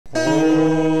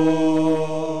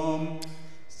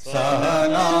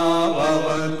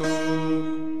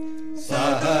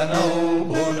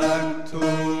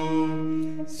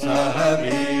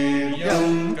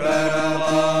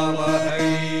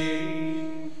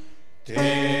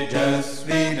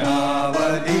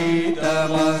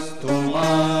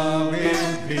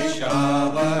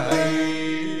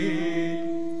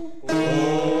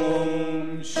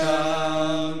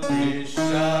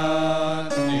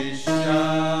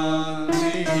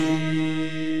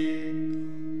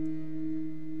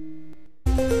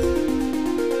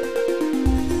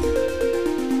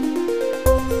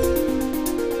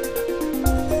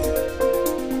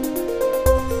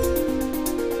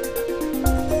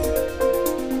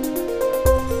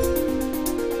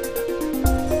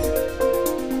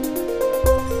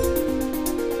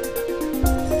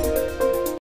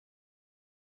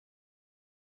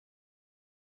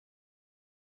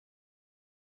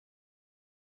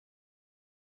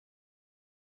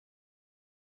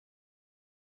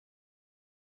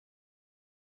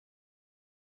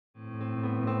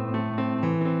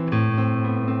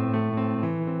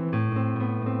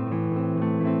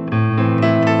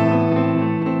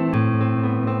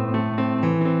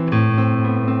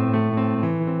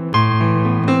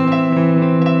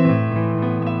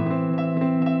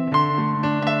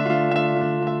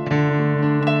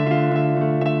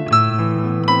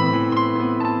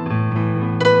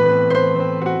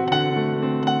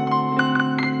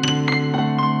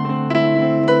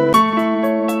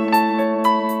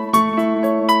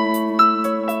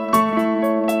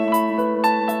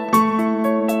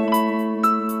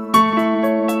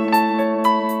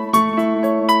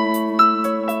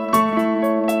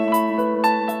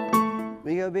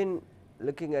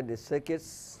looking at the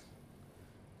circuits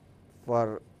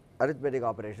for arithmetic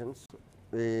operations.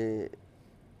 We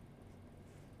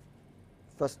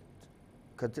first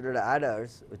considered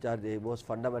adders, which are the most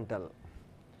fundamental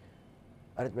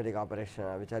arithmetic operations,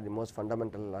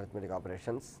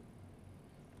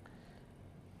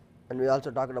 and we also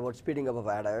talked about speeding up of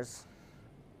adders.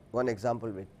 One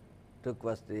example we took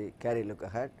was the carry look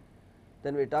ahead.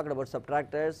 Then we talked about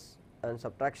subtractors, and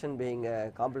subtraction being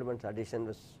a complement addition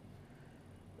was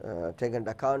taken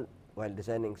into account while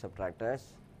designing subtractors.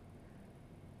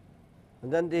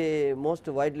 And then the most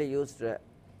widely used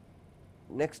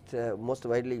most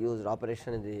widely used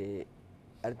operation in the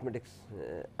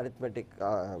arithmetic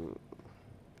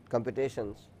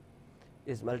computations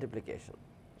is multiplication.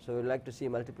 So, we would like to see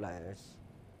multipliers.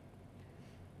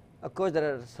 Of course,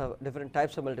 there are some different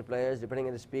types of multipliers depending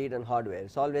on the speed and hardware. It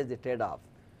is always the trade off.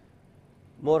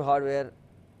 More hardware,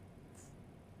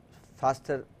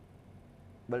 faster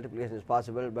multiplication is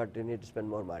possible, but you need to spend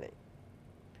more money.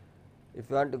 If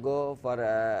you want to go for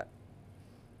a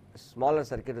smaller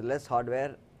circuit with less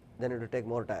hardware, then it will take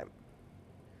more time.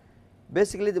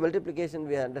 Basically, the multiplication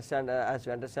we understand as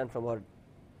we understand from our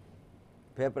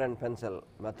paper and pencil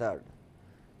method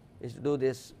is to do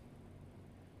this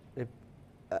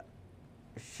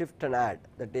shift and add.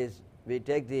 That is, we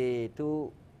take the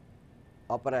two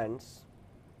operands,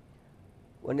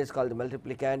 one is called the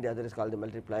multiplicand, the other is called the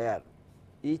multiplier.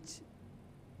 Each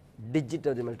digit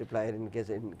of the multiplier, in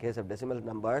case of decimal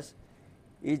numbers,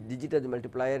 each digit of the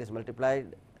multiplier is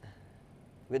multiplied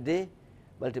with the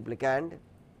multiplicand.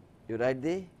 You write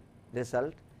the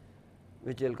result,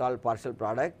 which we will call partial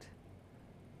product.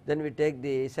 Then we take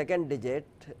the second digit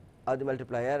of the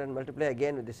multiplier and multiply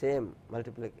again with the same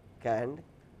multiplicand,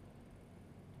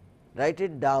 write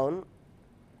it down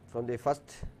from the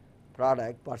first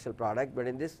product, partial product, but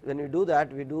in this, when we do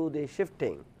that, we do the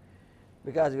shifting,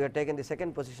 because we have taken the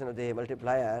second position of the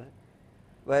multiplier.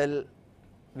 While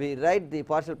we write the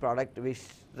partial product, we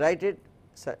write it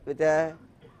with a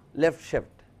left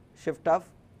shift of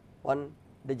one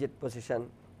digit position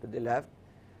to the left.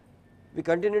 We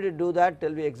continue to do that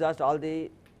till we exhaust all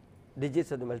the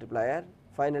digits of the multiplier.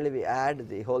 Finally, we add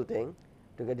the whole thing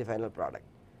to get the final product.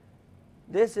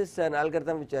 This is an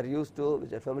algorithm which are used to,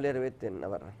 which are familiar with in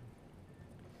our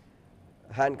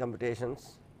hand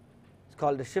computations. It is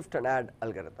called the shift and add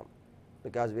algorithm,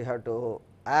 because we have to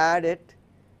add it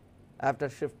after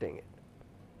shifting it.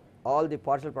 All the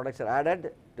partial products are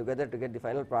added together to get the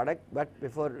final product, but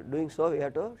before doing so we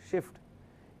have to shift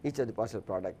each of the partial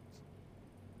products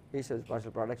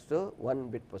to one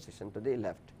bit position to the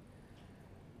left.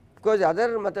 Of course, the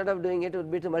other method of doing it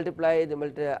would be to multiply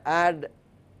the add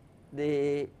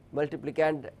the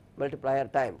multiplicand multiplier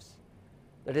times.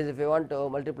 That is, if I want to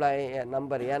multiply a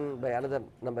number n by another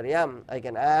number m, I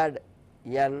can add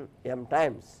m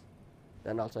times,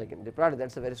 then also I can get the product.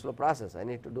 That is a very slow process. I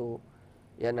need to do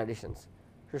n additions.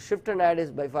 So, shift and add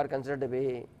is by far considered to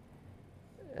be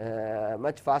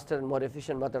much faster and more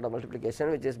efficient method of multiplication,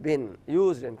 which has been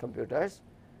used in computers.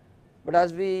 But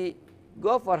as we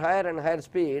go for higher and higher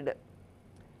speed,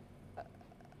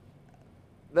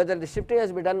 whether the shifting has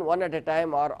to be done one at a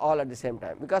time or all at the same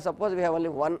time, because suppose we have only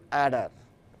one adder.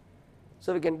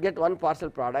 So, we can get one partial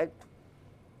product,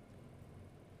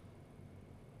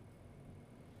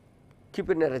 keep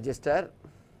it in a register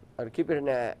or keep it in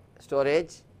a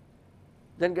storage,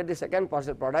 then get the second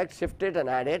partial product, shift it and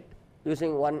add it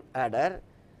using one adder,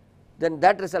 then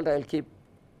that result I will keep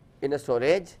in a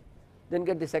storage, then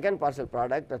get the second partial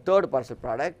product, the third partial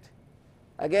product,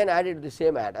 again add it to the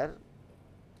same adder.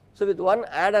 So, with one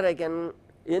adder I can,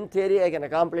 in theory, I can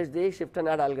accomplish the shift and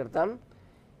add algorithm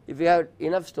if we have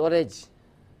enough storage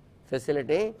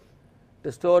facility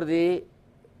to store the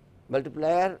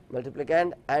multiplier,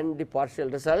 multiplicand and the partial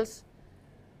results.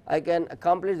 I can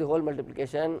accomplish the whole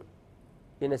multiplication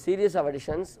in a series of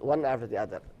additions, one after the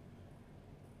other.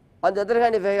 On the other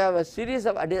hand, if I have a series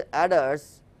of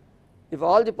adders, if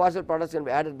all the partial products can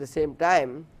be added at the same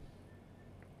time,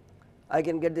 I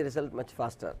can get the result much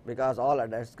faster, because all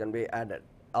adders can be added,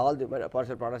 all the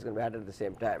partial products can be added at the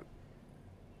same time.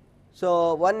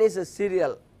 So, one is a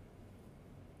serial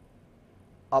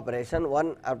operation,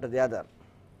 one after the other.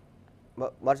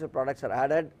 Partial products are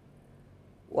added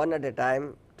one at a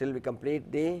time till we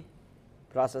complete the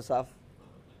process of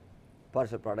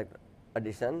partial product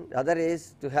addition. The other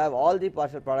is to have all the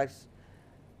partial products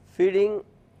feeding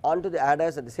onto the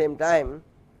adders at the same time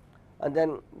and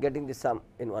then getting the sum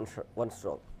in one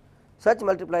stroke. Such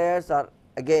multipliers are,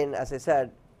 again, as I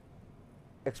said,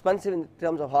 expensive in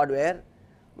terms of hardware,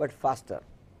 but faster.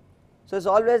 So, it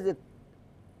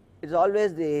is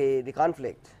always the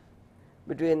conflict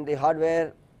between the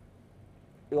hardware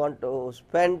you want to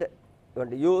spend, you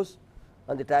want to use,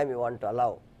 and the time you want to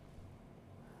allow.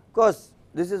 Of course,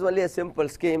 this is only a simple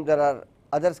scheme. There are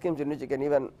other schemes in which you can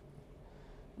even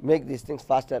make these things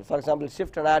faster. For example,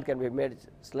 shift and add can be made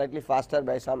slightly faster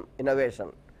by some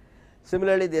innovation.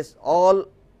 Similarly, this all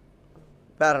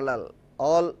parallel,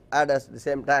 all adders at the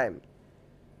same time,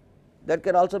 that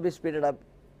can also be speeded up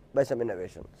by some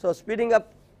innovation. So, speeding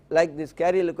up like this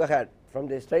carry look ahead from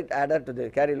the straight adder to the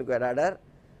carry look ahead adder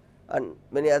and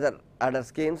many other adder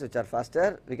schemes which are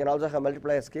faster. We can also have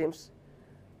multiplier schemes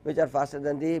which are faster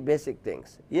than the basic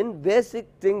things. In basic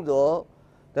thing though,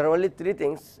 there are only three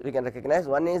things we can recognize.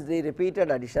 One is the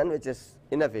repeated addition, which is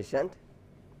inefficient.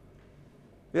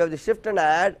 We have the shift and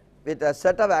add with a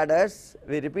set of adders,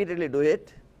 we repeatedly do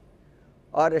it,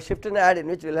 or a shift and add in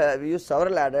which we will use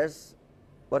several adders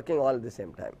working all at the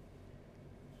same time.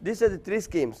 These are the three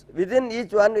schemes. Within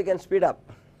each one we can speed up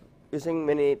using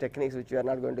many techniques which we are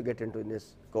not going to get into in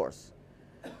this course.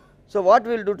 So, what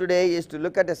we will do today is to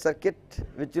look at a circuit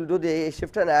which will do the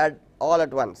shift and add all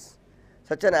at once.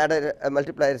 Such an adder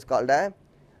multiplier is called a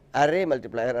array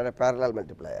multiplier or a parallel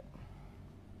multiplier.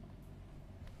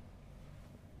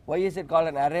 Why is it called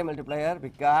an array multiplier?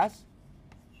 Because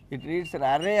it reads an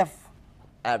array of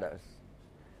adders.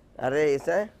 Array is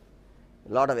a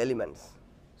lot of elements.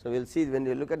 So, we will see when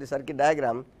you look at the circuit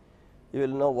diagram, you will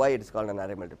know why it is called an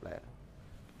array multiplier.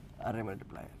 Array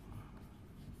multiplier.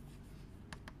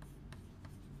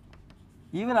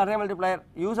 Even array multiplier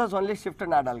uses only shift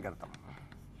and add algorithm.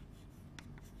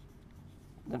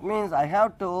 That means I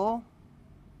have to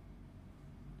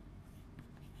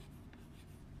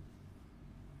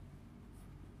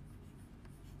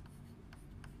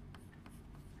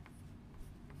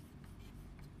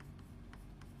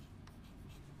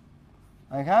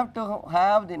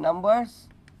have the numbers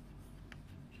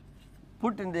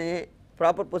put in the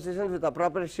proper positions with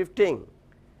appropriate shifting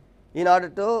in order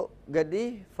to get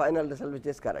the final result which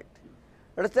is correct.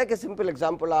 Let us take a simple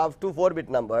example of two 4-bit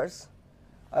numbers.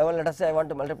 Let us say I want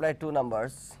to multiply two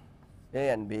numbers A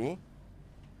and B,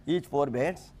 each 4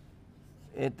 bits.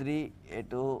 A3,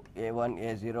 A2, A1,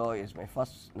 A0 is my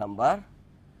first number,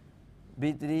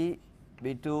 B3,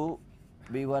 B2,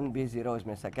 B1, B0 is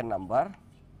my second number.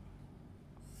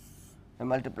 I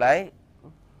multiply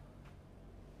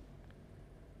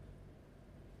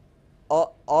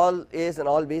all A's and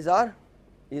all B's are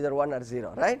either 1 or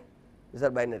 0, right? These are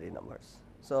binary numbers.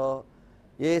 So,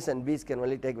 A's and B's can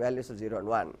only take values of 0 and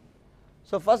 1.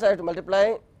 So, first I have to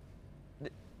multiply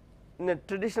in a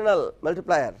traditional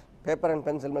multiplier, paper and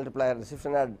pencil multiplier, the shift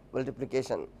and add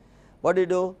multiplication. What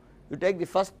do? You take the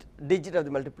first digit of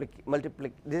the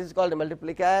this is called the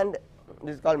multiplicand,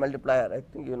 this is called multiplier, I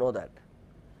think you know that.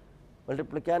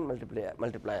 Multiplicand,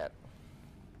 multiplier.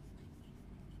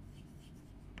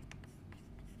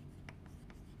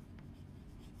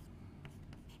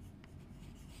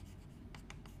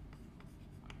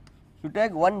 You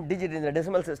take one digit in the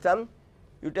decimal system,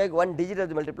 you take one digit of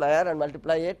the multiplier and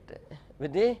multiply it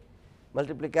with the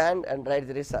multiplicand and write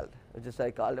the result, which is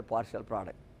I call a partial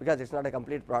product. Because it is not a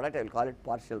complete product, I will call it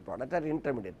partial product or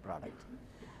intermediate product.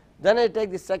 Then I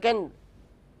take the second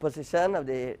position of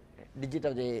the digit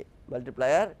of the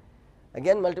multiplier,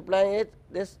 again multiply it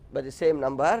this by the same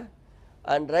number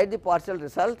and write the partial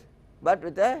result, but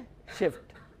with a shift.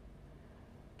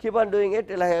 Keep on doing it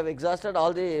till I have exhausted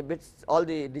all the bits, all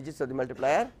the digits of the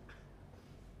multiplier,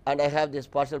 and I have this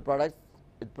partial product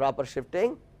with proper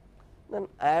shifting, then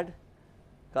add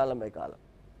column by column.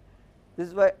 This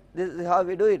is how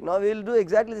we do it. Now, we will do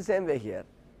exactly the same way here,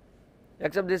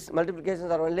 except these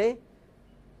multiplications are only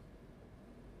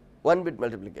 1-bit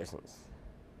multiplications.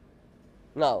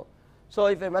 Now, so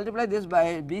if I multiply this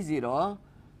by B0,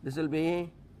 this will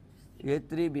be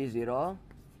A3 B0,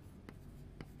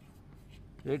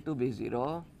 A2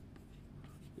 B0,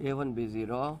 A1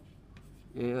 B0,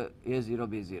 A0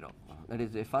 B0, that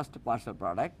is the first partial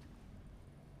product.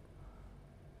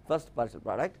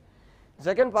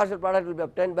 Second partial product will be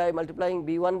obtained by multiplying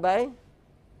B1 by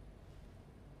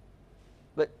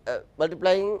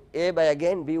multiplying A by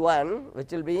again B1,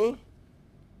 which will be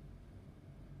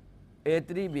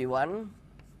A3 B1,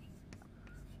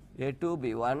 A2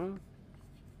 B1,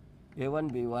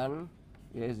 A1 B1,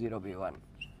 A0 B1.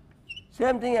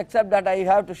 Same thing, except that I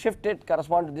have to shift it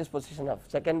correspond to this position of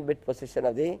second bit position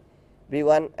of the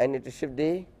B1. I need to shift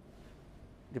the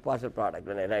partial product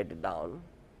when I write it down.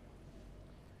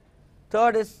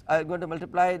 Third is I am going to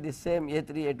multiply the same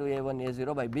A3, A2, A1,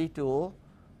 A0 by B2.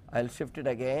 I will shift it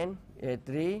again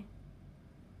A3,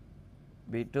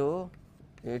 B2,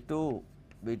 A2,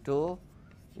 B2,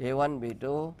 A1,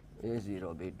 B2,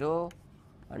 A0, B2,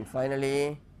 and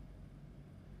finally,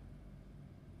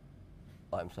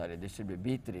 oh, I am sorry, this should be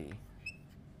B3,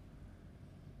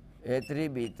 A3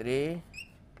 B3,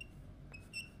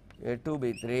 A2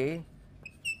 B3,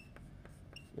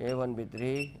 A1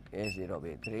 B3, A0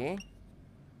 B3,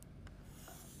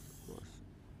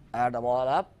 add them all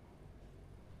up.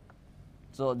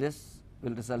 So, this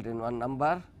will result in one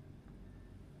number,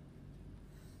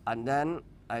 and then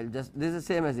I will just, this is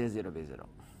the same as A0 B0,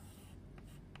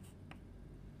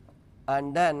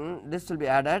 and then this will be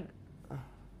added.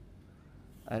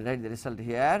 I will write the result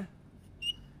here.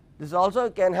 This also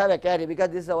can have a carry, because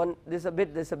this is a one, this is a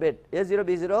bit, this is a bit. A0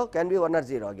 B0 can be 1 or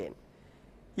 0 again.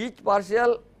 Each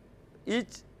partial,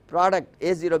 each product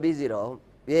A0 B0,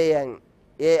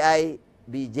 AI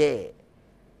Bj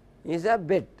is a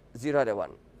bit 0 or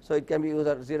 1. So, it can be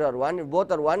either 0 or 1. If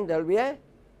both are 1, there will be a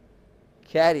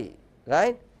carry,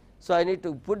 right. So, I need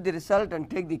to put the result and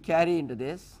take the carry into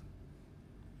this.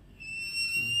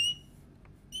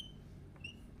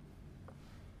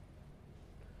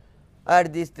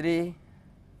 Add these 3,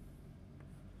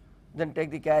 then take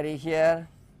the carry here,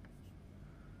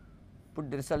 put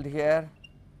the result here,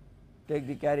 take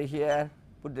the carry here,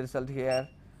 put the result here,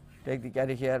 take the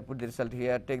carry here, put the result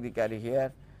here, take the carry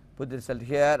here, put the result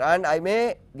here, and I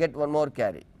may get one more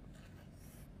carry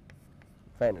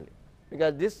finally,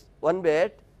 because this one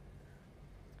bit,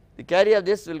 the carry of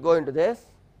this will go into this,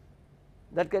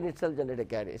 that can itself generate a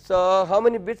carry. So, how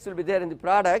many bits will be there in the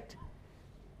product?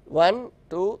 1,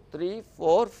 2, 3,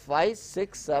 4, 5,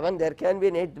 6, 7, there can be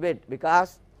an 8th bit,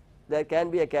 because there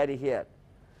can be a carry here.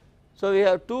 So, we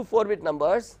have two 4-bit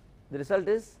numbers, the result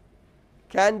is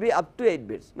can be up to 8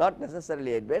 bits, not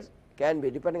necessarily 8 bits, can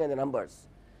be depending on the numbers.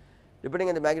 Depending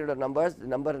on the magnitude of numbers, the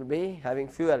number will be having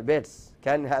fewer bits,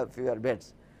 can have fewer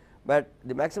bits, but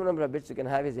the maximum number of bits you can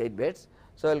have is 8 bits.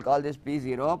 So, I will call this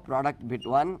P0, product bit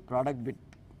 1, product bit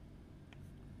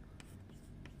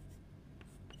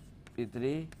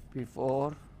P3,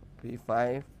 P4,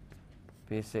 P5,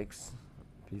 P6,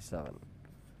 P7.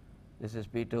 This is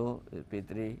P2,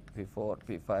 P3, P4,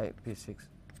 P5, P6,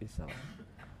 P7.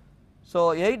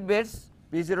 So, 8 bits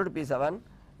P0 to P7,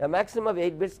 a maximum of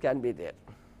 8 bits can be there.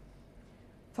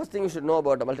 First thing you should know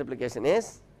about the multiplication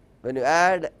is, when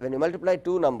you multiply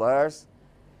two numbers,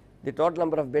 the total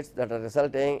number of bits that are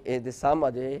resulting is the sum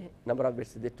of the number of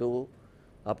bits of the two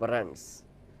operands.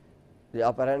 The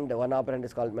operand, one operand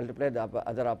is called multiplier, the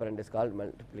other operand is called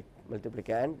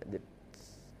multiplicand. The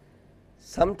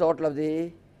sum total of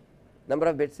the number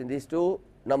of bits in these two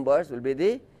numbers will be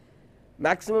the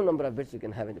maximum number of bits you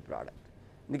can have in the product.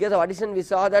 In the case of addition, we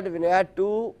saw that when you add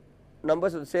two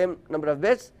numbers with the same number of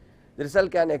bits, the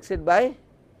result can exceed by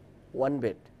 1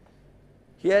 bit.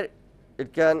 Here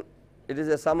it is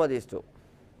a sum of these two.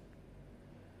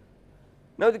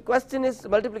 Now, the question is,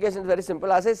 multiplication is very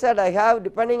simple. As I said, I have to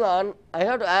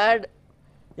add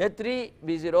A3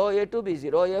 B0, A2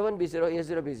 B0, A1 B0,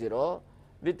 A0 B0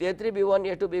 with A3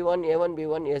 B1, A2 B1, A1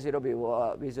 B1,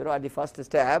 A0 B0 at the first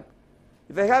step.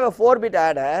 If I have a 4-bit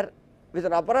adder with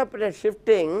an appropriate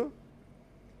shifting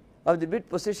of the bit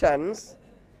positions,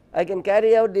 I can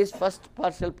carry out this first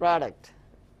partial product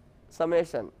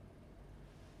summation.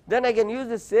 Then I can use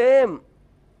the same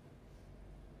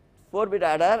 4-bit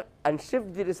adder and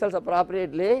shift the results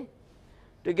appropriately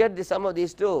to get the sum of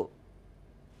these two.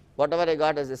 Whatever I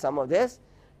got as the sum of this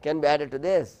can be added to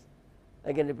this,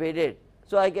 I can repeat it.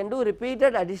 So, I can do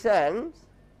repeated additions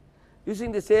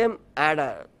using the same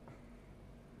adder,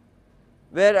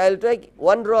 where I will take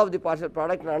one row of the partial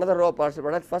product and another row of partial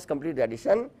product, first complete the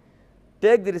addition,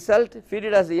 take the result, feed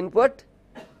it as the input,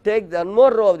 take one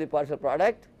more row of the partial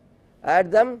product,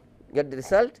 add them, get the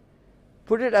result,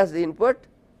 put it as the input,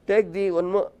 take the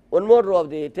one more row of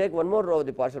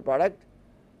the partial product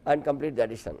and complete the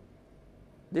addition.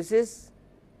 This is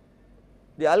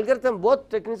the algorithm. Both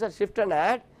techniques are shift and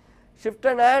add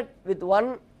with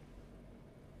one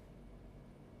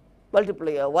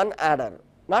multiplier, one adder,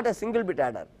 not a single bit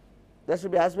adder. There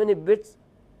should be as many bits.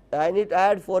 I need to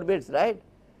add 4 bits, right.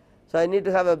 So, I need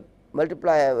to have a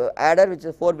multiplier adder which is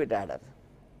a 4-bit adder.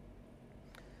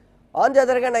 On the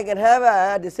other hand, I can have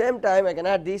at the same time I can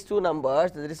add these two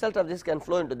numbers, the result of this can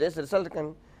flow into this, the result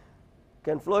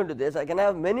can flow into this. I can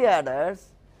have many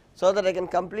adders, so that I can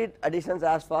complete additions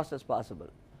as fast as possible.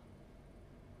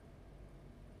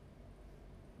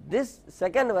 This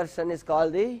second version is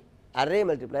called the array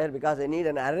multiplier, because I need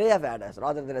an array of adders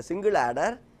rather than a single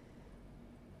adder.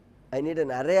 I need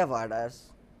an array of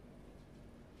adders.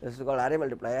 This is called array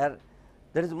multiplier.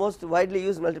 That is most widely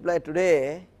used multiplier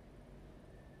today.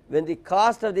 When the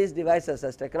cost of these devices,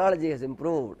 as technology has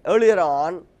improved, earlier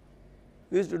on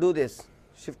we used to do this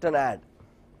shift and add.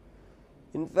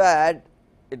 In fact,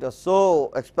 it was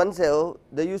so expensive,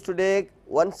 they used to take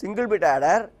one single bit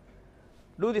adder,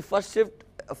 do the first shift,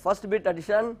 first bit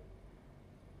addition,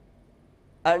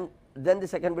 and then the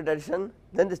second bit addition,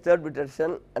 then the third bit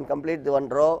addition, and complete the one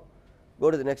row, go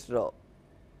to the next row.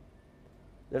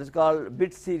 That is called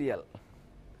bit serial.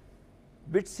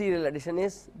 Bit serial addition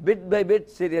is bit by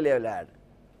bit serial you will add.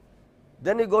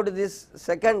 Then you go to this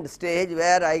second stage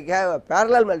where I have a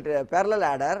parallel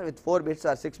adder with 4 bits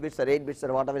or 6 bits or 8 bits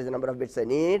or whatever is the number of bits I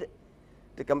need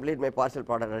to complete my partial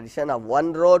product addition of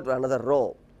one row to another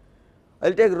row. I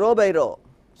will take row by row.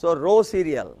 So, row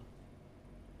serial,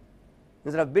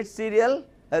 instead of bit serial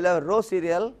I will have a row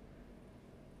serial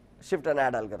shift and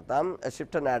add algorithm, a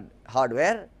shift and add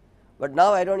hardware, but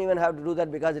now I do not even have to do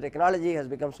that because the technology has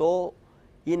become so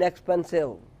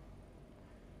inexpensive.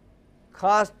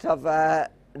 Cost of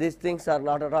these things are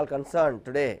not at all concerned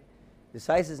today. The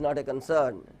size is not a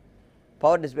concern,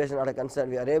 power dissipation is not a concern.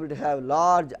 We are able to have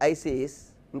large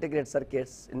ICs, integrated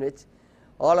circuits, in which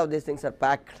all of these things are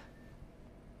packed.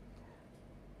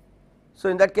 So,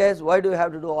 in that case, why do we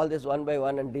have to do all this one by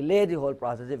one and delay the whole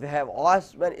process? If we have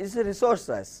as many, it is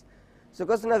resources. So,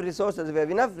 question of resources, if we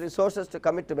have enough resources to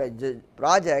commit to my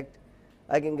project,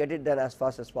 I can get it done as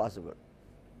fast as possible,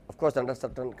 of course under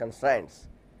certain constraints,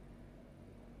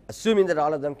 assuming that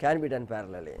all of them can be done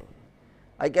parallelly.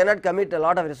 I cannot commit a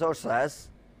lot of resources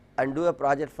and do a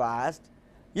project fast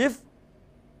if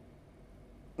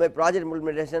my project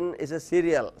implementation is a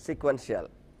serial, sequential.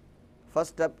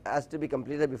 First step has to be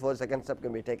completed before second step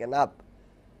can be taken up.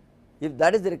 If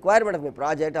that is the requirement of my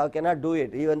project, I cannot do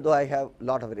it even though I have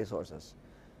lot of resources.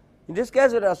 In this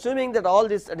case, we are assuming that all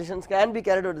these additions can be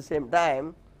carried out at the same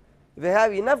time. If I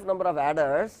have enough number of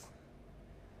adders,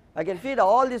 I can feed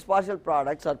all these partial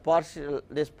products or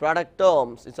these product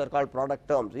terms, which are called product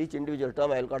terms. Each individual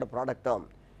term I will call a product term,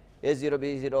 A0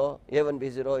 B0, A1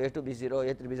 B0, A2 B0,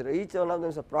 A3 B0, each one of them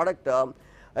is a product term.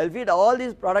 I will feed all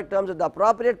these product terms at the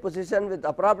appropriate position with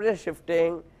appropriate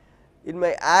shifting in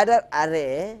my adder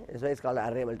array, that is why it is called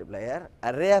array multiplier,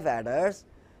 array of adders,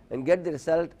 and get the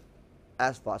result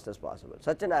as fast as possible.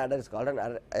 Such an adder is called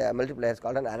an multiplier is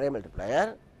called an array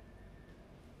multiplier.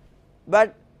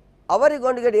 But how are you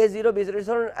going to get A0 B0? It is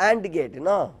an AND gate,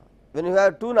 when you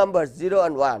have two numbers 0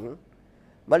 and 1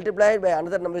 multiplied by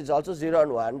another number is also 0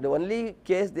 and 1, the only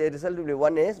case the result will be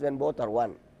 1 is when both are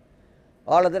 1.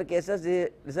 All other cases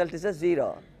the result is a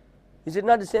 0. Is it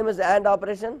not the same as the AND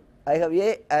operation? I have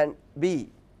A and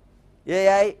B,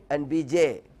 AI and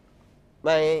Bj.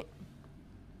 My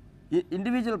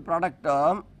individual product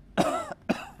term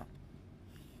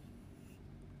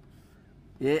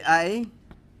AI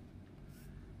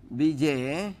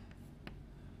Bj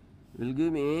will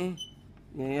give me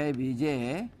AI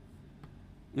Bj.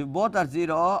 If both are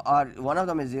 0 or one of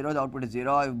them is 0, the output is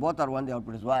 0. If both are 1, the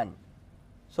output is 1.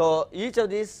 So, each of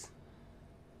these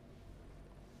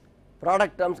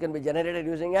product terms can be generated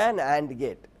using an AND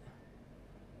gate.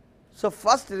 So,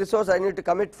 first resource I need to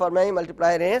commit for my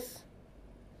multiplier is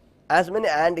as many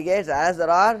AND gates as there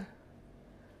are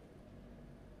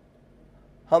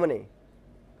how many?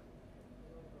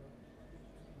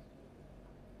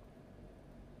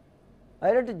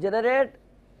 I need to generate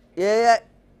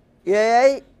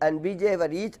AI and Bj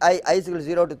for each I is equal to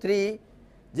 0 to 3,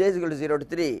 j is equal to 0 to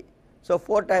 3. So,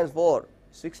 4 times 4,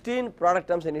 16 product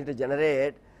terms I need to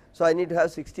generate. So, I need to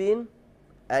have 16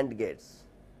 AND gates.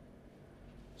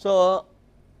 So,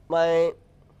 my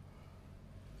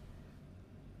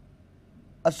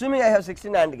assuming I have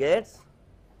 16 AND gates,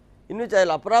 in which I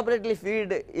will appropriately feed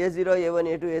A0,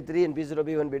 A1, A2, A3 and B0,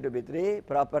 B1, B2, B3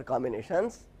 proper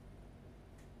combinations,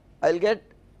 I will get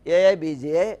AI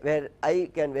Bj where I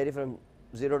can vary from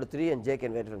 0 to 3 and j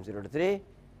can vary from 0 to 3.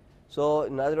 So,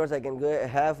 in other words I can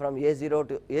have from A0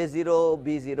 to A0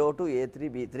 B0 to A3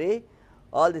 B3,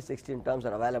 all the 16 terms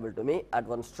are available to me at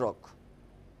one stroke.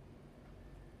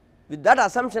 With that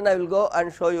assumption I will go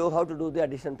and show you how to do the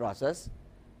addition process.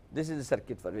 This is the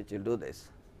circuit for which you will do this.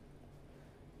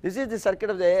 This is the circuit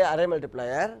of the array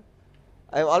multiplier.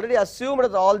 I have already assumed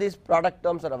that all these product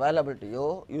terms are available to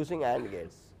you using AND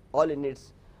gates, all it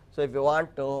needs. So, if you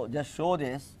want to just show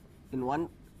this in one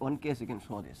case you can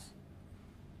show this.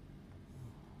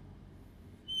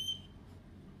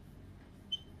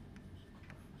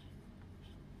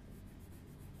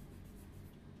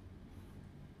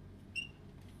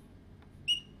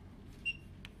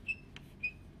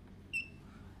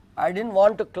 I did not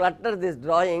want to clutter this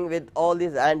drawing with all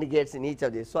these AND gates in each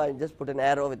of these. So, I just put an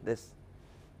arrow with this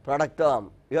product term.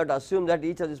 You have to assume that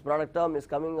each of this product term is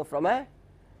coming from an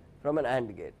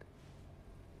AND gate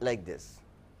like this.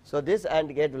 So, this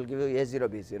AND gate will give you A0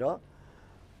 B0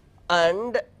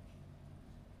 and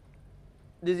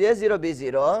this A0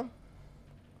 B0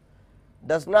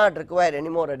 does not require any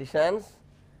more additions.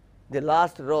 The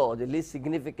last row, the least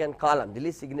significant column,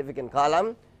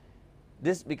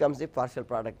 this becomes the partial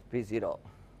product P0,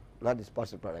 not this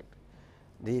partial product.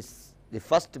 This the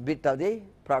first bit of the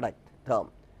product term.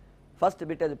 First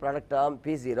bit of the product term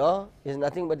P0 is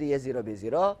nothing but the A0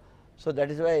 B0. So,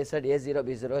 that is why I said A0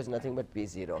 B0 is nothing but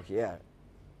P0 here.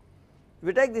 If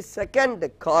we take the second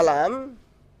column,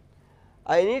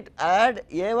 I need to add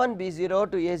A1 B0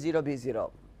 to A0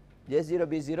 B0. A0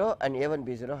 B0 and A1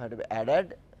 B0 have to be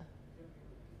added.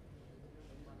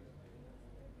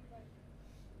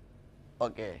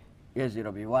 Okay,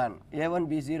 A0 B1, A1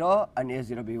 B0 and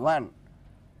A0 B1.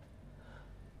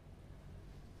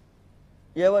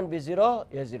 A1 B0,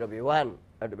 A0 B1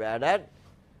 have to be added.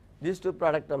 These two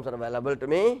product terms are available to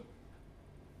me.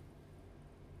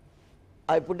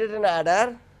 I put it in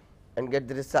adder and get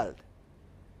the result.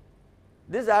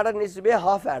 This adder needs to be a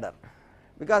half adder,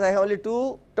 because I have only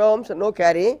two terms, no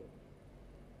carry,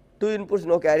 two inputs,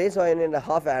 no carry. So, I need a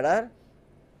half adder.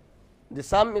 The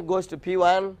sum goes to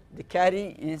P1, the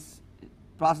carry is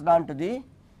passed on to the,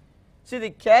 see the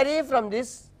carry from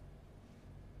this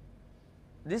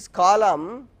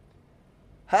column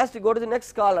has to go to the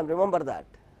next column, remember that.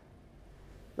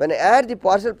 When I add the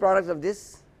partial products of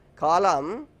this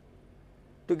column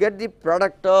to get the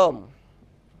product term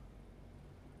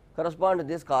correspond to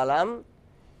this column,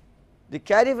 the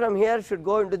carry from here should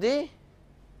go into the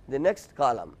next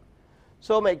column.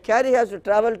 So, my carry has to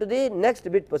travel to the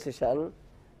next bit position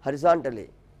horizontally.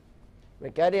 My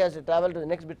carry has to travel to the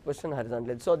next bit position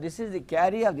horizontally. So, this is the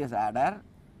carry of this adder.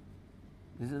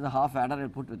 This is the half adder, I will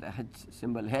put with a H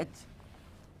symbol H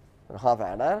for half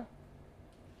adder,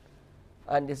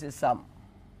 and this is sum.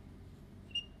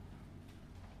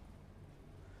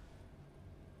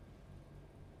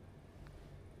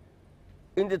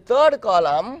 In the third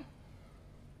column,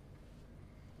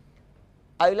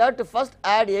 I will have to first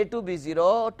add A2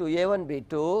 B0 to A1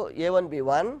 B2, A1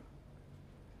 B1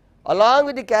 along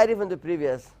with the carry from the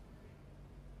previous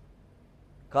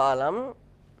column,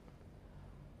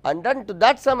 and then to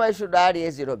that sum I should add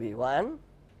A0 B1.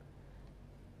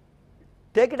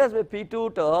 Take it as my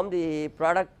P2 term, the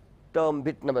product term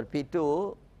bit number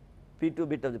P2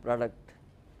 bit of the product,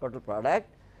 total product,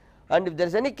 and if there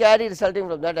is any carry resulting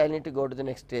from that, I need to go to the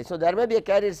next stage. So, there may be a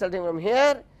carry resulting from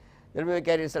here, there may be a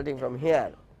carry resulting from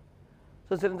here.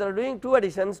 So, since we are doing two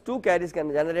additions, two carries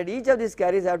can generate, each of these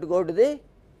carries have to go to the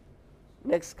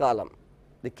next column.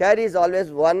 The carry is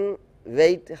always one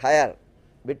weight higher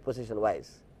bit position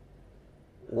wise,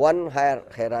 one higher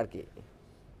hierarchy.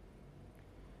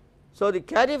 So, the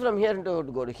carry from here to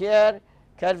go to here,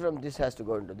 carry from this has to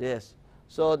go into this.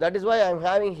 So, that is why I am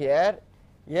having here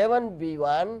A1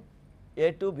 B1,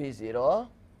 A2 B0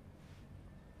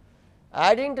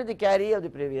 adding to the carry of the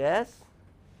previous.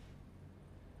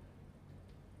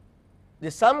 The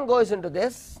sum goes into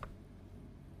this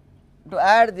to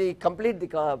add the complete the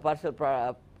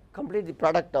partial complete the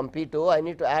product term P2. I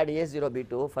need to add A0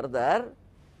 B2 further,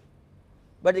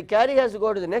 but the carry has to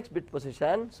go to the next bit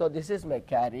position. So, this is my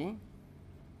carry,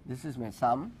 this is my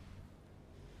sum,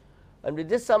 and with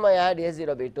this sum I add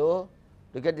A0 B2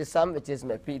 to get the sum which is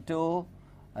my P2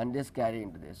 and this carry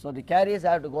into this. So, the carries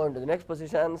have to go into the next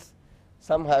positions,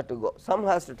 some have to go, some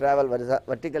has to travel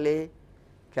vertically,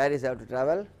 carries have to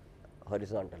travel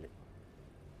horizontally.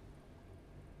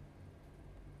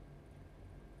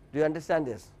 Do you understand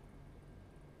this?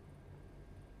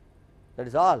 That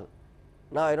is all.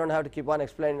 Now, I do not have to keep on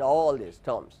explaining all these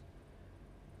terms.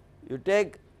 You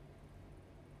take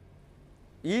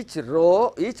each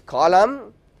row, each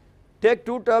column, take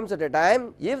two terms at a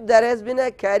time. If there has been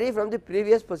a carry from the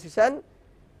previous position,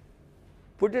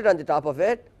 put it on the top of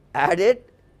it, add it,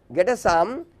 get a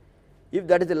sum. If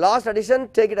that is the last addition,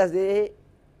 take it as the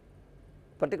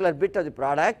particular bit of the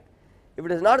product. If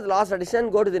it is not the last addition,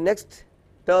 go to the next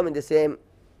term in the same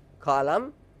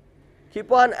column.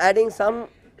 Keep on adding some,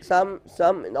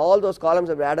 in all those columns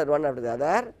will be added one after the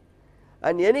other,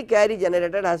 and any carry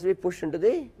generated has to be pushed into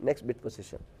the next bit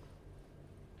position,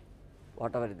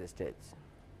 whatever is the stage.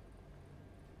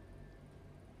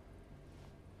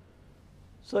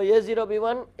 So, A0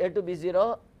 B1, A2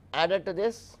 B0 added to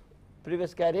this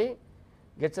previous carry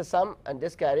gets a sum, and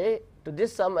this carry to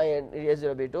this sum I add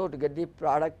A0 B2 to get the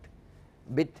product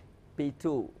bit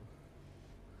P2.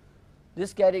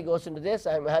 This carry goes into this,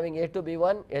 I am having A2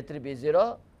 B1, A3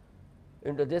 B0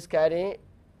 into this carry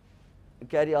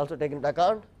also taken into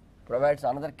account, provides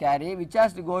another carry which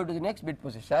has to go to the next bit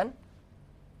position,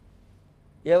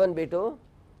 A1 B2,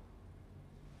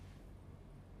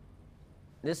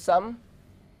 this sum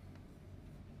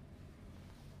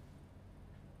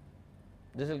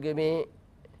this will give me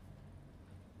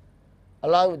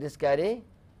along with this carry.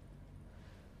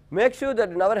 Make sure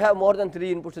that you never have more than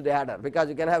 3 inputs to the adder, because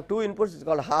you can have 2 inputs, it is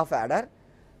called a half adder,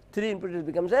 3 inputs it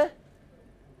becomes a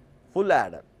full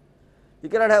adder. You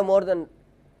cannot have more than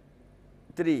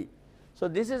 3. So,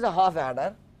 this is a half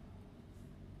adder,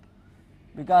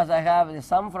 because I have the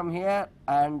sum from here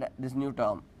and this new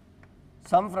term,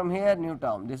 sum from here, new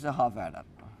term, this is a half adder,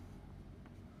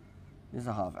 this is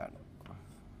a half adder.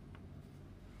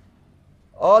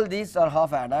 All these are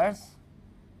half adders.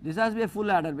 This has to be a full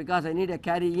adder, because I need a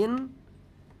carry in,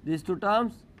 these 2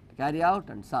 terms, carry out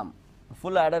and sum. A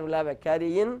full adder will have a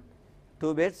carry in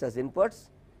 2 bits as inputs,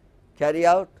 carry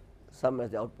out, sum as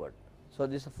the output. So,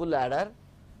 this is a full adder.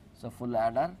 So, full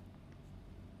adder,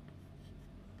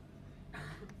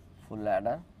 full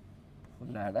adder,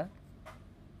 full adder.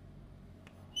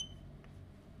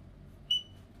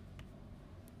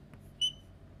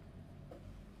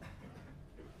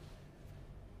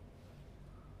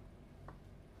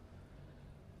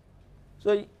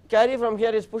 So, carry from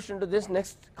here is pushed into this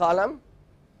next column.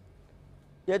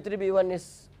 A3B1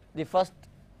 is the first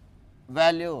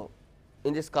value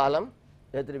in this column,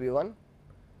 A3B1.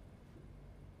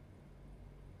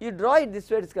 You draw it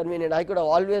this way, it is convenient. I could have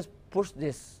always pushed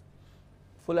this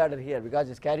full adder here, because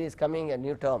this carry is coming a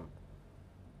new term.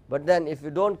 But then if you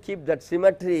do not keep that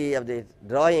symmetry of the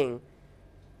drawing,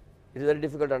 it is very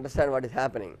difficult to understand what is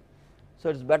happening. So,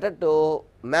 it is better to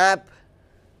map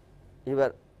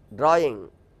your drawing,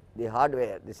 the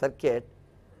hardware, the circuit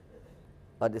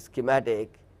or the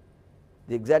schematic,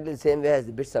 the exactly the same way as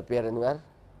the bits appear in your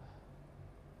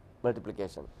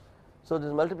multiplication. So,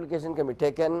 this multiplication can be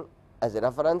taken as a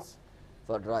reference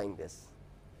for drawing this.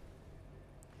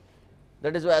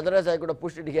 That is why otherwise I could have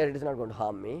pushed it here, it is not going to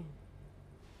harm me,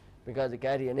 because the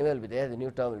carry anyway will be there, the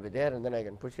new term will be there, and then I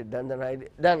can push it done,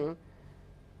 then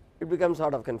it becomes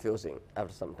sort of confusing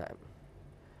after some time,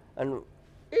 and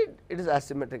it is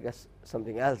asymmetric as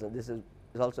something else, and this is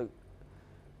also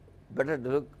better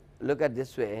to look at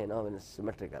this way, when it is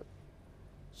symmetrical.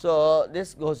 So,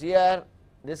 this goes here,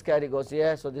 this carry goes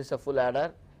here. So, this is a full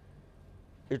adder,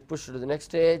 it pushed to the next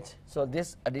stage. So,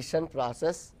 this addition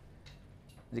process,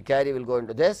 the carry will go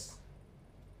into this,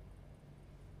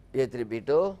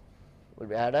 A3B2 will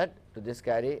be added to this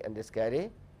carry,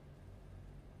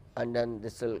 and then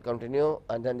this will continue,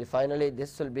 and then finally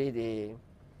this will be the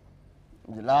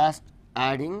last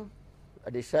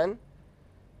addition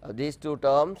of these 2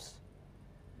 terms,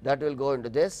 that will go into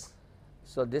this.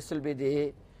 So, this will be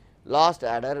the last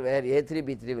adder, where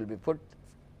A3B3 will be put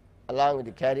along with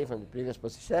the carry from the previous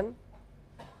position,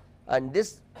 and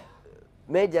this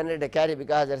may generate a carry,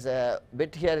 because there is a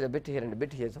bit here, a bit here and a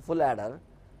bit here, it is a full adder.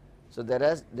 So,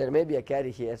 there may be a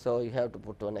carry here. So, you have to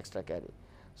put 1 extra carry.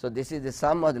 So, this is the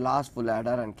sum of the last full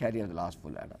adder and carry of the last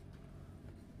full adder.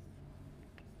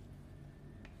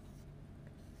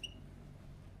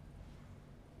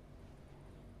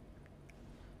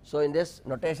 So, in this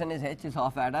notation is H is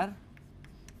half adder,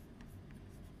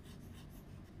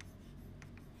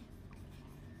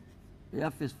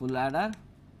 F is full adder,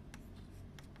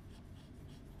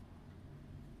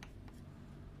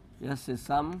 S is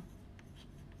sum,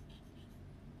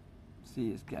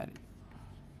 C is carry.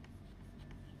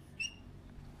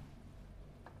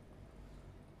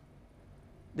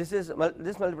 This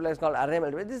multiplier is called array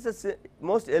multiplier. This is the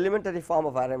most elementary form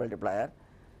of array multiplier.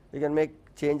 You can make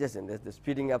changes in this, the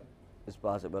speeding up is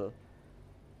possible.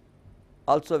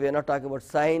 Also, we are not talking about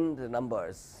signed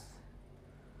numbers.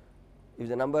 If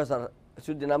the numbers are,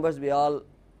 should the numbers be all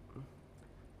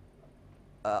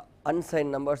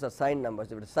unsigned numbers or signed numbers?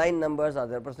 If it is signed numbers or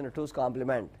they represent 2's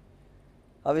complement,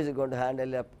 how is it going to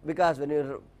handle up? Because when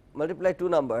you multiply 2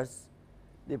 numbers,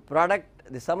 the product,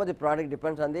 the sum of the product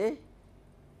depends on the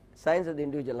signs of the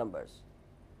individual numbers,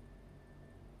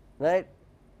 right.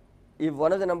 If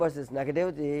one of the numbers is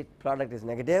negative, the product is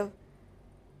negative.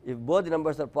 If both the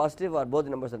numbers are positive or both the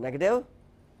numbers are negative,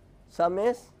 sum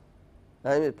is,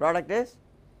 product is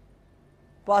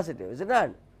positive, is it not?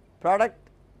 Product,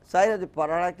 sign of the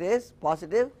product is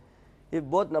positive if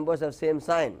both numbers have same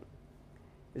sign.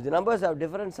 If the numbers have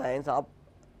different signs,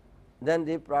 then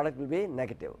the product will be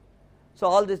negative. So,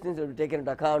 all these things will be taken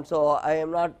into account. So, I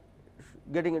am not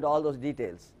getting into all those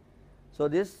details. So,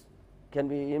 this can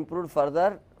be improved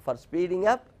further for speeding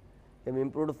up, can be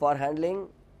improved for handling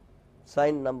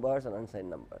signed numbers and unsigned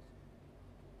numbers.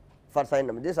 For signed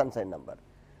number, this unsigned number,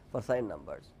 for signed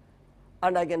numbers,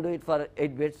 and I can do it for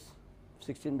 8 bits,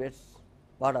 16 bits,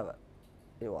 whatever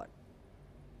you want.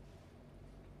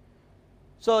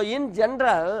 So, in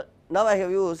general, now I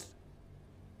have used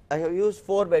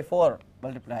 4 by 4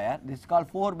 multiplier. This is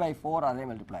called 4 by 4 array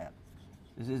multiplier.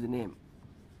 This is the name.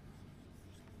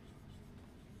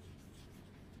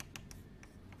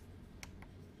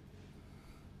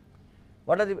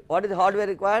 What is the hardware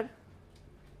required?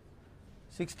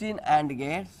 16 AND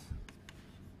gates.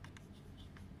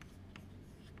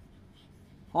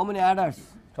 How many adders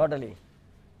totally?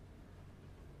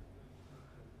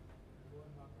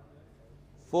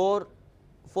 4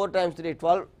 times 3,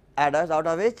 12 adders, out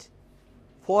of which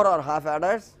 4 are half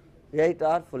adders, 8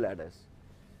 are full adders.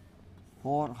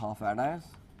 4 half adders,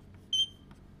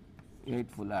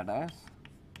 8 full adders,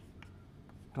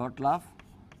 total of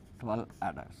 12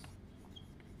 adders.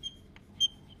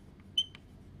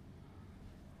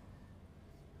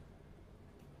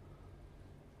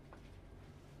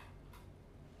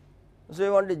 So,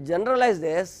 you want to generalize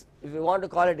this. If you want to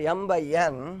call it m by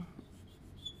n,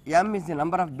 m is the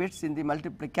number of bits in the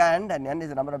multiplicand and n is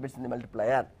the number of bits in the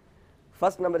multiplier.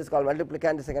 First number is called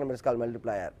multiplicand, the second number is called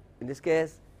multiplier. In this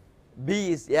case,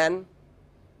 b is n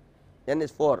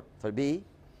is 4 for b,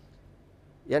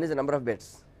 n is the number of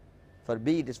bits. For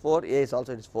b it is 4, a is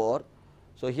also it is 4.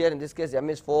 So, here in this case m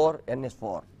is 4, n is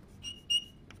 4.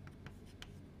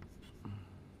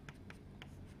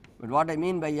 But what I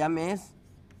mean by m is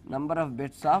number of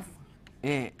bits of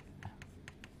a,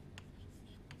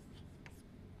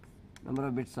 number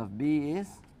of bits of b is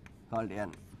called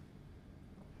n.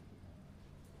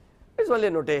 It is only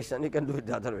a notation, you can do it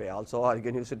the other way also, or you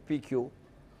can use it pq,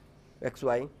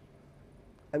 xy.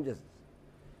 I am just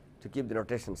to keep the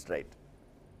notation straight.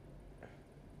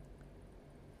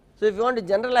 So, if you want to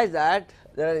generalize that,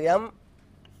 there are m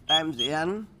times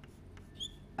n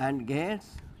and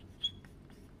gates.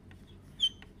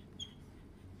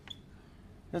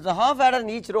 There is a half adder in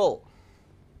each row,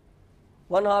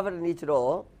 one half adder in each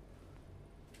row.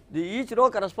 Each row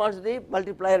corresponds to the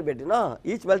multiplier bit,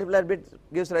 each multiplier bit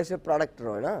gives rise to a product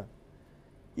row,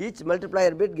 each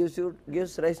multiplier bit gives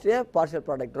rise to a partial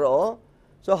product row.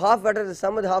 So, half adder, the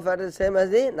sum of the half adder is same as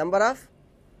the number of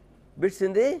bits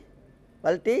in the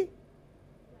multiplier,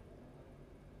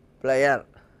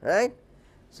 right.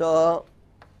 So,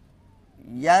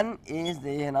 n is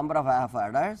the number of half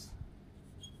adders.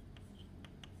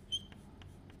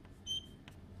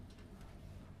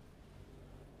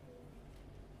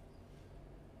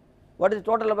 What is the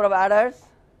total number of adders?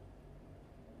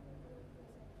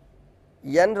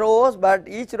 N rows, but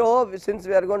each row, since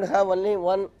we are going to have only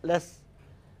one less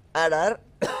adder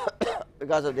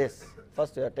because of this,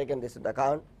 first we have taken this into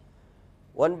account,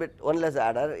 one less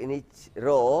adder in each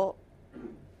row,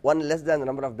 one less than the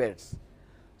number of bits.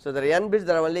 So, there are n bits,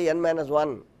 there are only n minus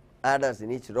 1 adders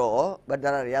in each row, but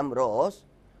there are m rows.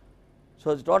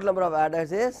 So, the total number of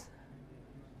adders is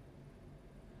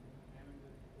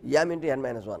m into n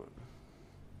minus 1.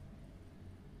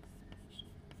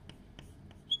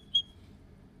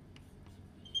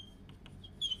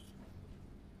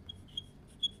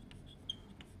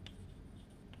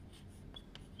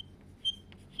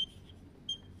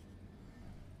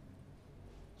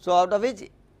 So, out of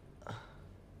which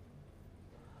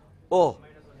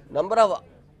number of,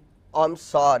 I am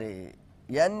sorry,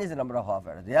 n is the number of half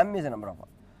adders, m is the number of,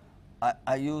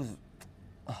 I use,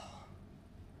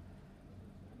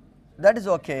 that is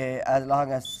okay as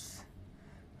long as,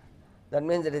 that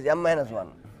means it is m minus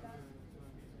 1.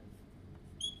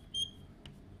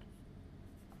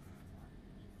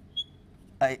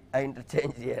 I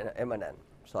interchange here m and n,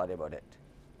 sorry about it.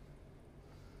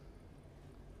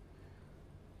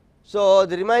 So,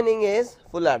 the remaining is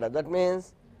full adder, that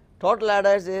means total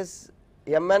adders is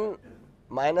mn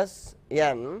minus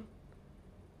n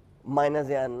minus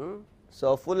n.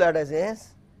 So, full adders is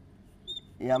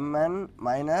mn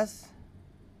minus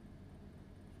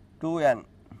 2n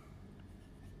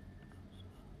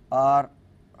or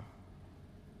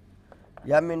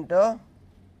m into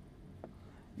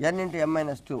n into m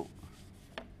minus 2.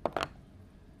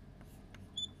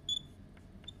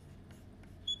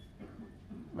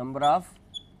 Number of,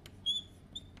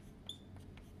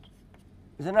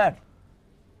 isn't it?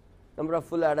 Number of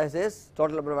full adders is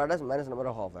total number of adders minus number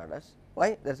of half adders.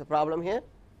 Why? There is a problem here.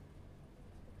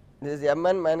 This is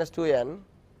mn minus 2n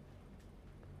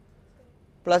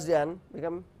plus n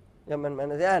become mn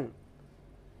minus n.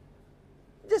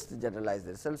 Just to generalize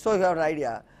this. So, you have an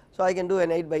idea. So, I can do an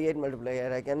 8 by 8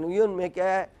 multiplier. I can even make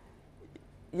a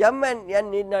m and n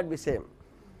need not be same.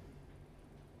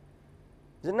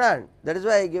 Is it not? That is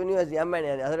why I have given you as m and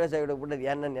n, otherwise I would have put as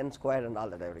n and n squared and all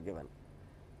that I would have given.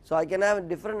 So, I can have a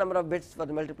different number of bits for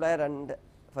the multiplier and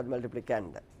for the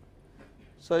multiplicand.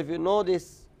 So, if you know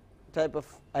this type of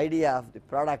idea of the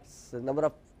products, the number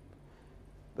of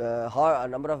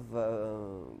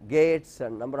gates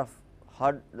and number of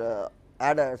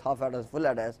adders, half adders, full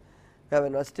adders, have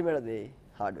an estimate of the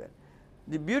hardware.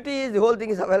 The beauty is the whole thing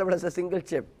is available as a single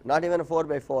chip, not even a 4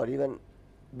 by 4, even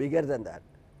bigger than that.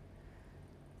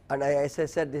 And as I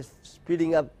said, this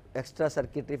speeding up, extra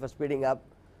circuitry for speeding up.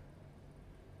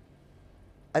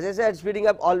 As I said, speeding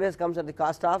up always comes at the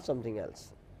cost of something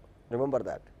else, remember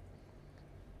that.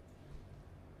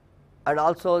 And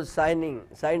also signed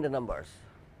numbers,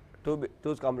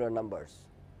 2's complement numbers.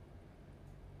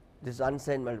 This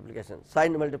unsigned multiplication,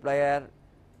 signed multiplier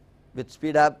with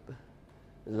speed up,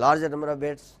 larger number of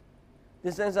bits.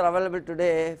 These things are available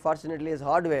today fortunately as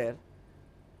hardware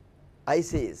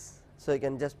ICs. So, you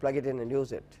can just plug it in and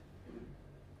use it,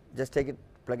 just take it,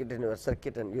 plug it in your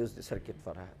circuit and use the circuit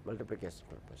for a multiplication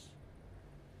purpose.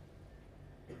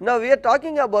 Now, we are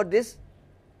talking about this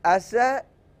as a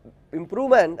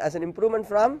improvement, as an improvement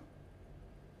from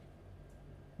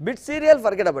bit serial.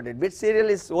 Forget about it, bit serial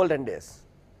is olden days.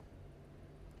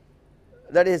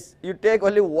 That is, you take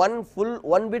only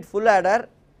one bit full adder,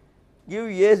 give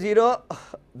A0,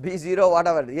 B0,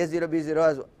 whatever, A0, B0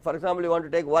 as, for example, you want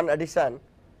to take one addition.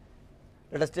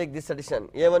 Let us take this addition,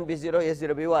 A1, B0,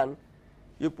 A0, B1,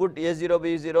 you put A0,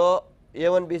 B0,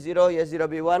 A1, B0, A0,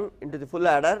 B1 into the full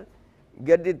adder,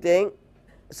 get the thing,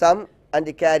 sum and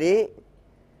the carry.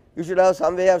 You should have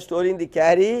some way of storing the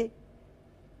carry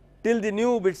till the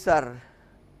new bits are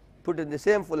put in the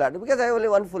same full adder, because I have only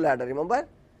one full adder, remember.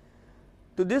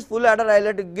 To this full adder I will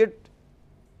have to get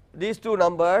these two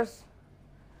numbers.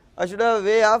 I should have a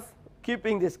way of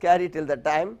keeping this carry till the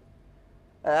time,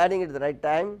 adding it at the right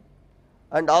time,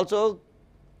 and also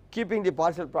keeping the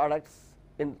partial products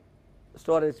in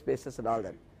storage spaces and all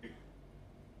that.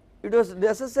 It was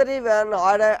necessary when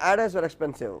adders were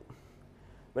expensive.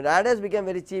 When adders became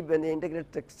very cheap, when the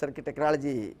integrated circuit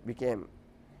technology became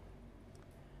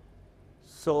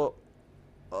so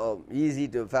easy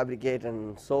to fabricate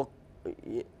and so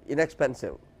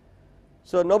inexpensive.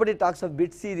 So, nobody talks of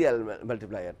bit serial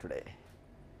multiplier today,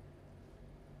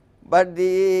 but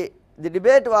the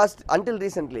debate was until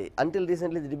recently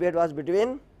the debate was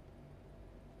between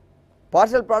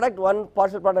partial product, one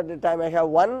partial product at a time. I have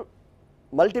one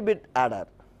multi-bit adder,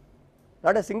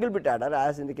 not a single bit adder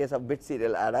as in the case of bit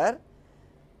serial adder,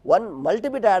 one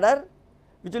multi-bit adder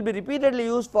which will be repeatedly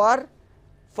used for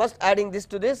first adding this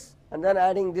to this and then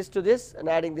adding this to this and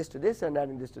adding this to this and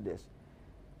adding this to this.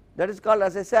 That is called,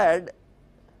 as I said,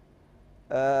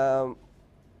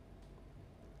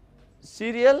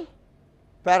 serial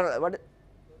parallel, what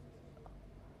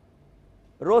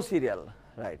row serial,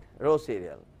 right, row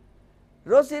serial.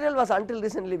 Row serial was until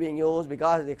recently being used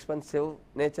because of the expensive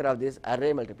nature of these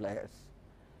array multipliers,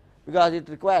 because it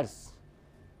requires,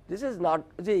 this is not,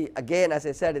 see again as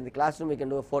I said, in the classroom we can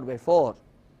do a 4 by 4,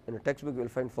 in a textbook you will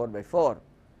find 4 by 4,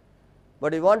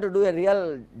 but we want to do a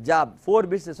real job. 4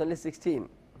 bits is only 16,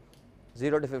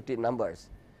 0 to 15 numbers,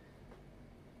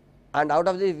 and out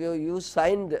of this if you use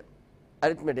signed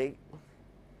arithmetic,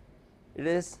 it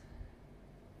is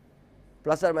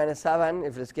plus or minus 7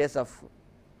 if it is case of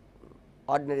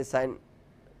ordinary sign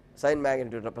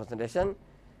magnitude representation,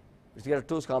 which get a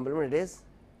 2's complement, it is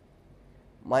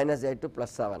minus 8 to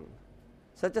plus 7.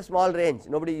 Such a small range,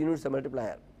 nobody uses a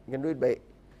multiplier, you can do it by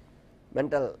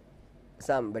mental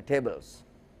sum, by tables.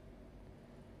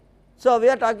 So, we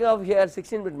are talking of here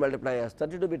 16 bit multipliers,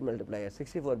 32 bit multipliers,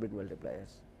 64 bit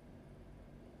multipliers.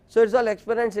 So, it is all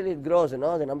exponentially it grows, the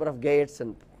number of gates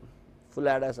and full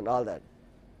adders and all that.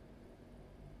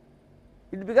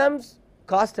 It becomes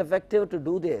cost effective to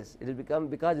do this, it will become,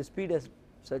 because the speed has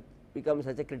become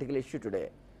such a critical issue today.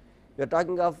 We are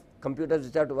talking of computers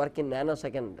which have to work in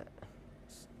nanosecond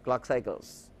clock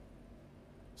cycles.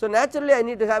 So, naturally I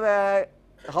need to have a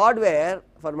hardware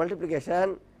for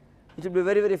multiplication which will be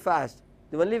very, very fast.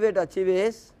 The only way to achieve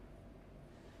is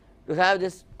to have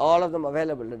this all of them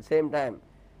available at the same time.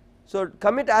 So,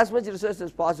 commit as much resource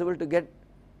as possible to get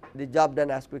the job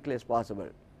done as quickly as possible.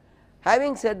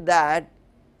 Having said that,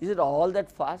 is it all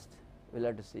that fast? We will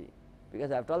have to see,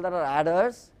 because after all there are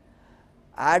adders.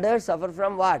 Adders suffer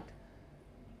from what?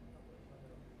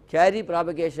 Carry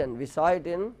propagation, we saw it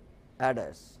in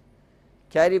adders.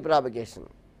 Carry propagation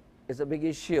is a big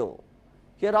issue.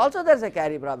 Here also there is a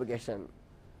carry propagation.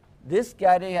 This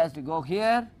carry has to go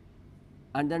here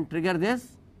and then trigger this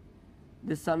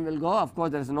sum will go. Of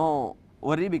course, there is no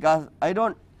worry, because I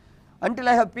don't, until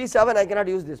I have P7 I cannot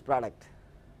use this product.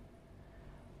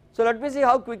 So, let me see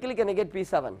how quickly can I get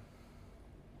P7.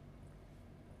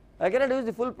 I cannot use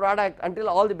the full product until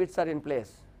all the bits are in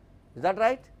place, is that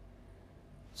right?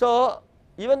 So,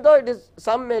 even though it is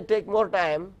sum may take more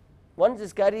time, once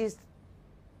this carry is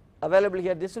available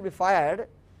here, this will be fired,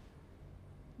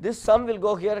 this sum will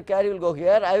go here, carry will go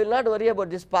here, I will not worry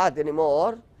about this path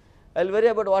anymore, I will worry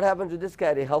about what happens with this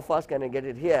carry, how fast can I get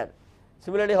it here.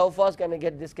 Similarly, how fast can I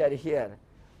get this carry here,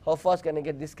 how fast can I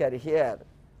get this carry here,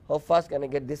 how fast can I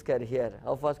get this carry here,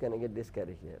 how fast can I get this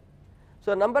carry here.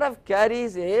 So, number of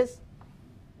carries is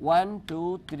 1,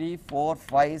 2, 3, 4,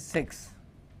 5, 6.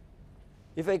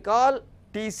 If I call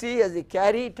Tc as the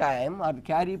carry time or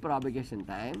carry propagation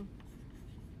time,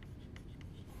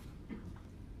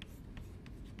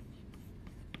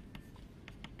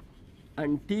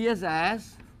 and Ts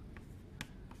as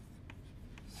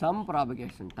some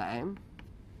propagation time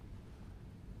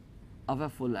of a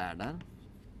full adder,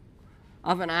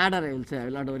 of an adder I will say, I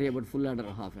will not worry about full adder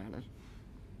or half adder.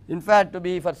 In fact, to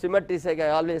be for symmetry's sake I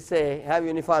always say have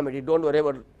uniformity, do not worry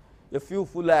about a few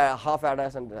full half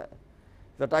adders, and if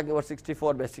you are talking about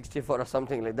 64 by 64 or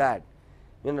something like that,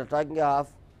 you are talking of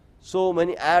so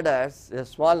many adders, a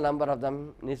small number of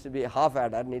them needs to be a half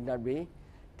adder, need not be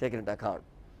taken into account.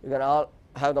 You can all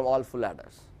have them all full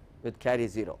adders with carry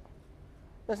 0.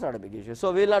 That is not a big issue.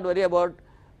 So, we will not worry about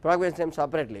propagation time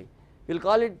separately. We will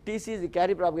call it Tc is the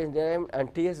carry propagation time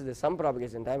and Ts is the sum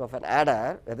propagation time of an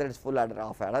adder, whether it is full adder or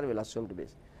half adder, we will assume to be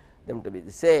them to be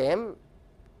the same.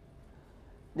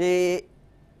 The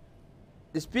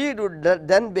speed would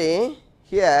then be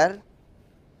here,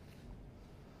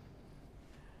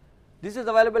 this is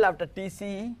available after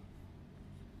Tc,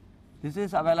 this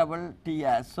is available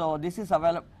Ts. So, this is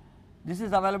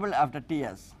available after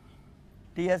Ts,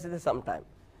 Ts is the sum time,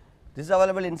 this is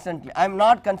available instantly. I am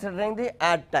not considering the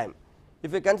add time.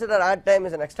 If you consider add time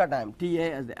as an extra time, Ta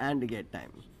as the AND gate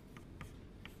time.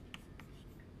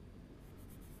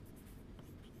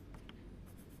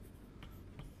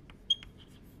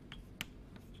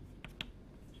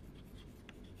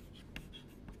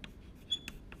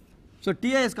 So, Ta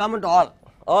is common to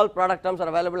all product terms are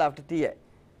available after Ta.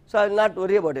 So, I will not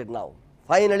worry about it now.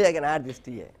 Finally, I can add this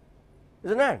Ta,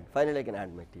 isn't it? Finally, I can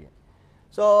add my Ta.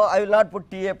 So, I will not put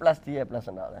Ta plus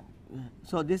and all that.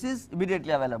 So, this is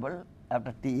immediately available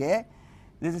after Ta,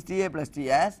 this is Ta plus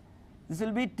Ts, this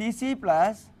will be Tc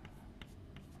plus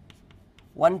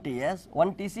 1 Ts,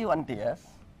 1 Tc 1 Ts,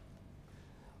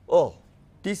 oh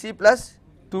Tc plus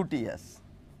 2 Ts,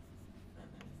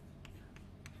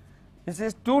 this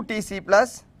is 2 Tc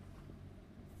plus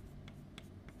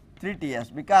 3 Ts,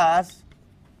 because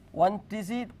 1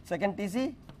 Tc, second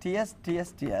Tc, Ts,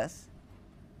 Ts, Ts,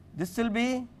 this will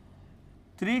be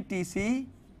 3 Tc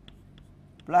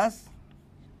plus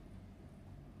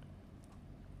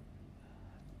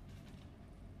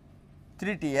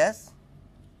 3 Ts,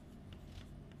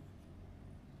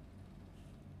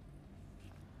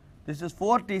 this is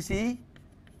 4 Tc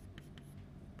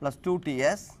plus 2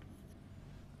 Ts,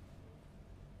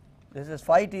 this is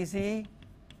 5 Tc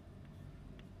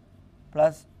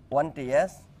plus 1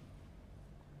 Ts,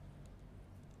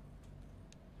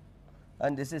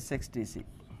 and this is 6 Tc.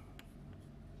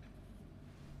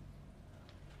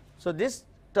 So, this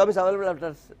term is available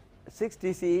after 6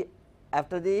 Tc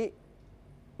after the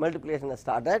multiplication has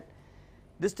started.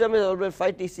 This term is available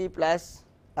 5 Tc plus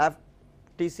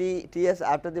Ts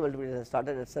after the multiplication has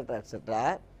started, etc.,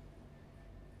 etc.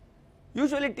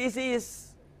 Usually Tc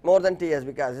is more than Ts,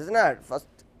 because is not first,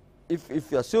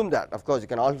 if you assume that, of course you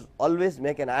can always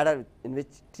make an adder in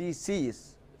which Tc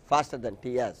is faster than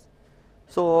Ts.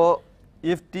 So,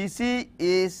 if Tc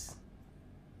is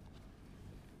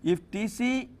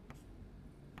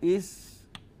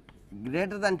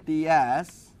greater than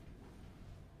Ts,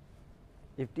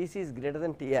 if Tc is greater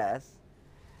than Ts,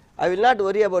 I will not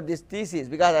worry about these Tc's,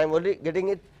 because I am only getting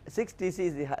it 6 Tc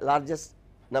is the largest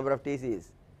number of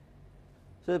Tc's.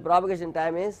 So, the propagation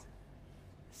time is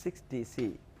 6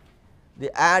 Tc.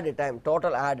 The add time,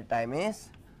 total add time is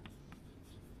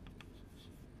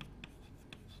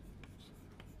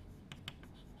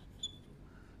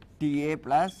Ta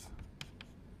plus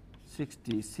 6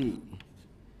 Tc,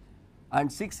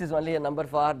 and 6 is only a number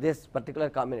for this particular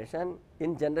combination.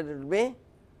 In general, it will be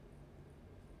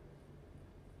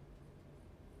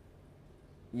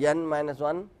n minus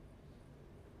 1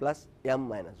 plus m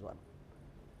minus 1,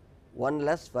 1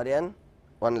 less for n,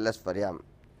 1 less for m.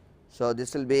 So,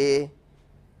 this will be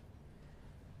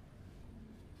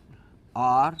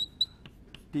R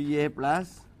Ta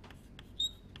plus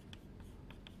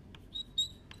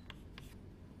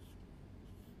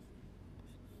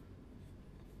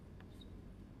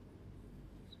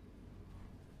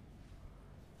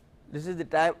this is the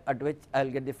time at which I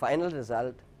will get the final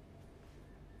result.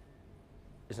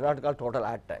 It is not called total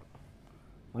add time,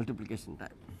 multiplication time.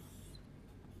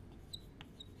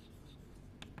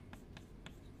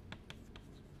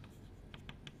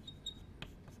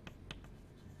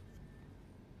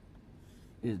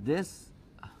 Is this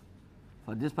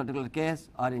for this particular case,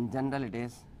 or in general it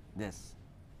is this.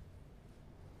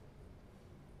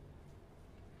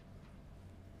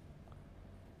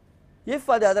 If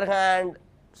on the other hand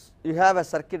you have a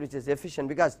circuit which is efficient,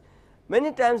 because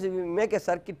many times if you make a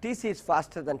circuit Tc is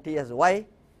faster than Ts. Why?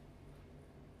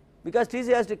 Because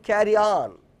Tc has to carry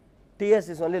on, Ts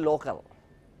is only local.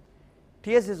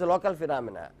 Ts is a local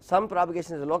phenomena, some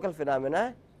propagation is a local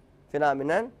phenomenon,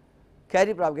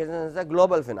 carry propagation is a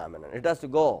global phenomenon, it has to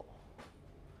go.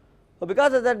 So,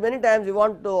 because of that many times you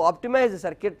want to optimize the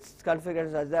circuit's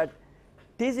configuration such that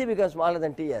Tc becomes smaller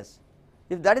than Ts.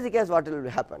 If that is the case, what will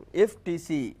happen? If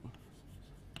Tc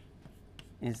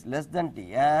is less than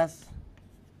Ts,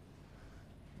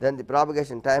 then the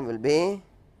propagation time will be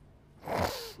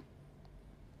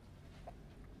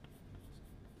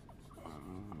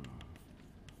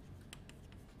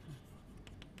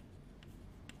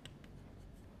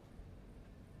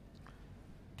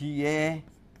Ta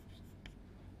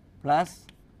plus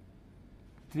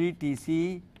 3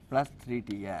 Tc plus 3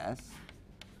 Ts,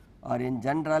 or in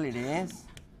general it is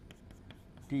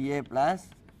Ta plus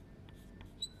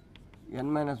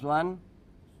n minus 1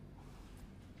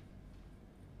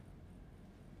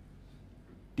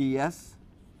 Ts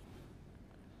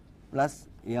plus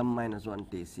m minus 1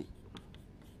 Tc.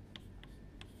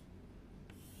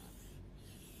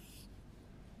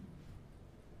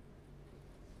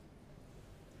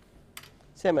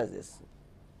 Same as this.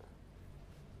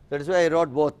 That is why I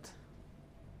wrote both.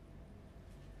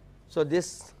 So,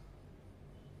 this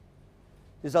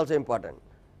is also important,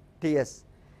 Ts.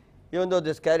 Even though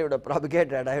this carry would have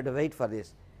propagated, I have to wait for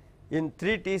this. In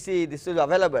 3 Tc this is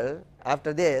available,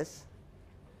 after this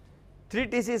 3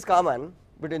 Tc is common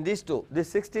between these two, this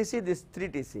 6 Tc, this 3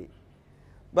 Tc,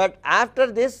 but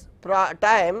after this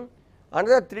time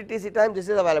another 3 Tc time this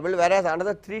is available, whereas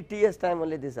another 3 Ts time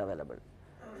only this is available.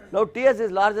 Now, Ts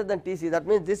is larger than Tc, that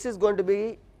means this is going to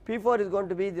be P4 is going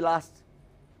to be the last,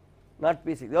 not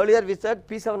P6. Earlier we said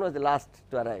P7 was the last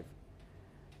to arrive.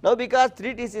 Now, because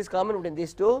 3 Tc is common between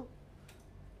these two,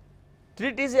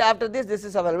 3 Tc after this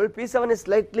is available, P7 is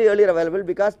slightly earlier available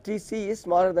because Tc is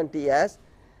smaller than Ts,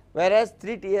 whereas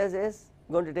 3 Ts is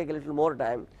going to take a little more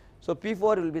time. So,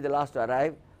 P4 will be the last to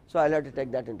arrive. So, I will have to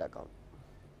take that into account,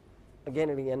 again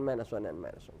it is n minus 1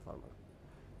 formula.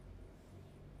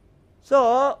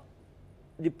 So,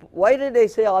 why did I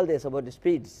say all this about the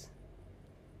speeds?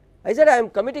 I said I am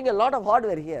committing a lot of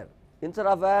hardware here. Instead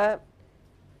of a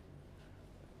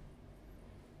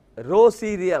row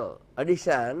serial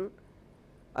addition,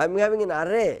 I am having an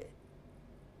array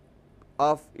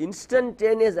of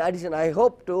instantaneous addition. I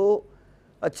hope to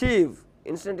achieve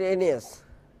instantaneous.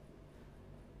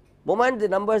 Moment the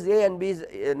numbers A and B,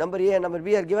 number A and number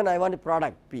B are given, I want a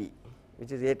product P,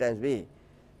 which is A times B.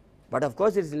 But of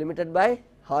course, it is limited by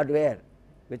hardware,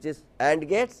 which is AND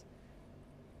gates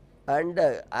and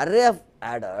array of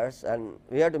adders, and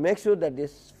we have to make sure that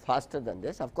this is faster than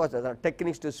this. Of course, there are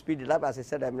techniques to speed it up. As I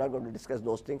said, I am not going to discuss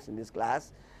those things in this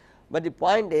class, but the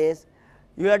point is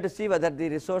you have to see whether the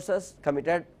resources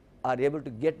committed are able to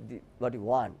get what you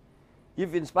want.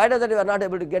 If in spite of that you are not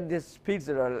able to get these speeds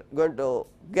that you are going to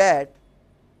get,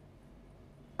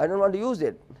 I do not want to use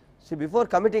it. See, before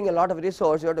committing a lot of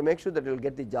resource, you have to make sure that you will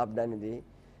get the job done in the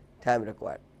time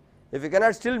required. If you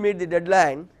cannot still meet the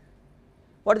deadline,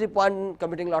 what is the point in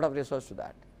committing a lot of resource to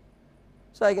that?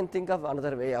 So, I can think of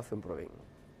another way of improving.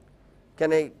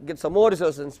 Can I get some more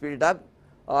resources and speed it up,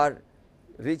 or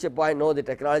reach a point, no, the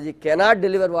technology cannot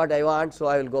deliver what I want, so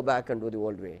I will go back and do the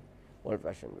old way, old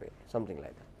fashioned way, something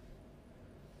like that.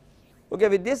 Okay,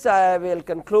 with this I will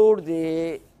conclude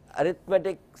the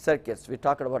arithmetic circuits. We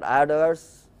talked about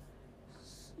adders,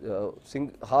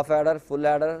 half adder, full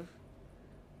adder,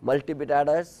 multi-bit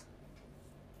adders,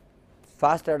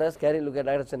 fast adders, carry lookup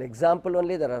adders an example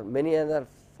only. There are many other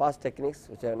fast techniques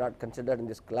which I have not considered in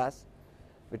this class.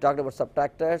 We talked about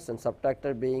subtractors, and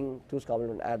subtractor being 2's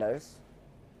complement adders.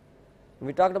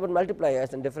 We talked about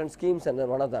multipliers and different schemes, and then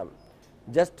one of them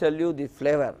just tell you the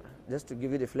flavor, just to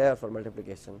give you the flavor for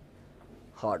multiplication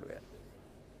hardware.